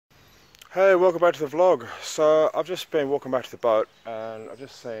Hey, welcome back to the vlog. So I've just been walking back to the boat and I've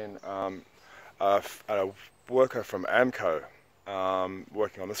just seen a worker from AMCO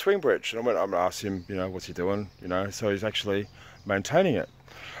working on the swing bridge, and I'm gonna ask him, what's he doing? So he's actually maintaining it.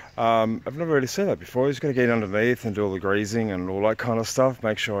 I've never really seen that before. He's going to get underneath and do all the greasing and all that kind of stuff,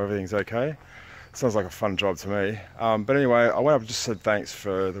 make sure everything's okay. Sounds like a fun job to me. But anyway, I went up and just said thanks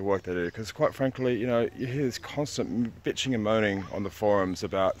for the work they do, because quite frankly, you hear this constant bitching and moaning on the forums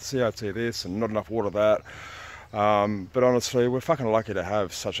about CRT this and not enough water that. But honestly, we're fucking lucky to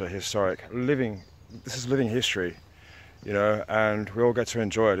have such a historic this is living history, and we all get to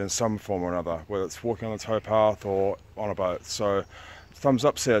enjoy it in some form or another, whether it's walking on the towpath or on a boat. So thumbs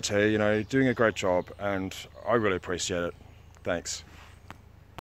up CRT, you're doing a great job and I really appreciate it. Thanks.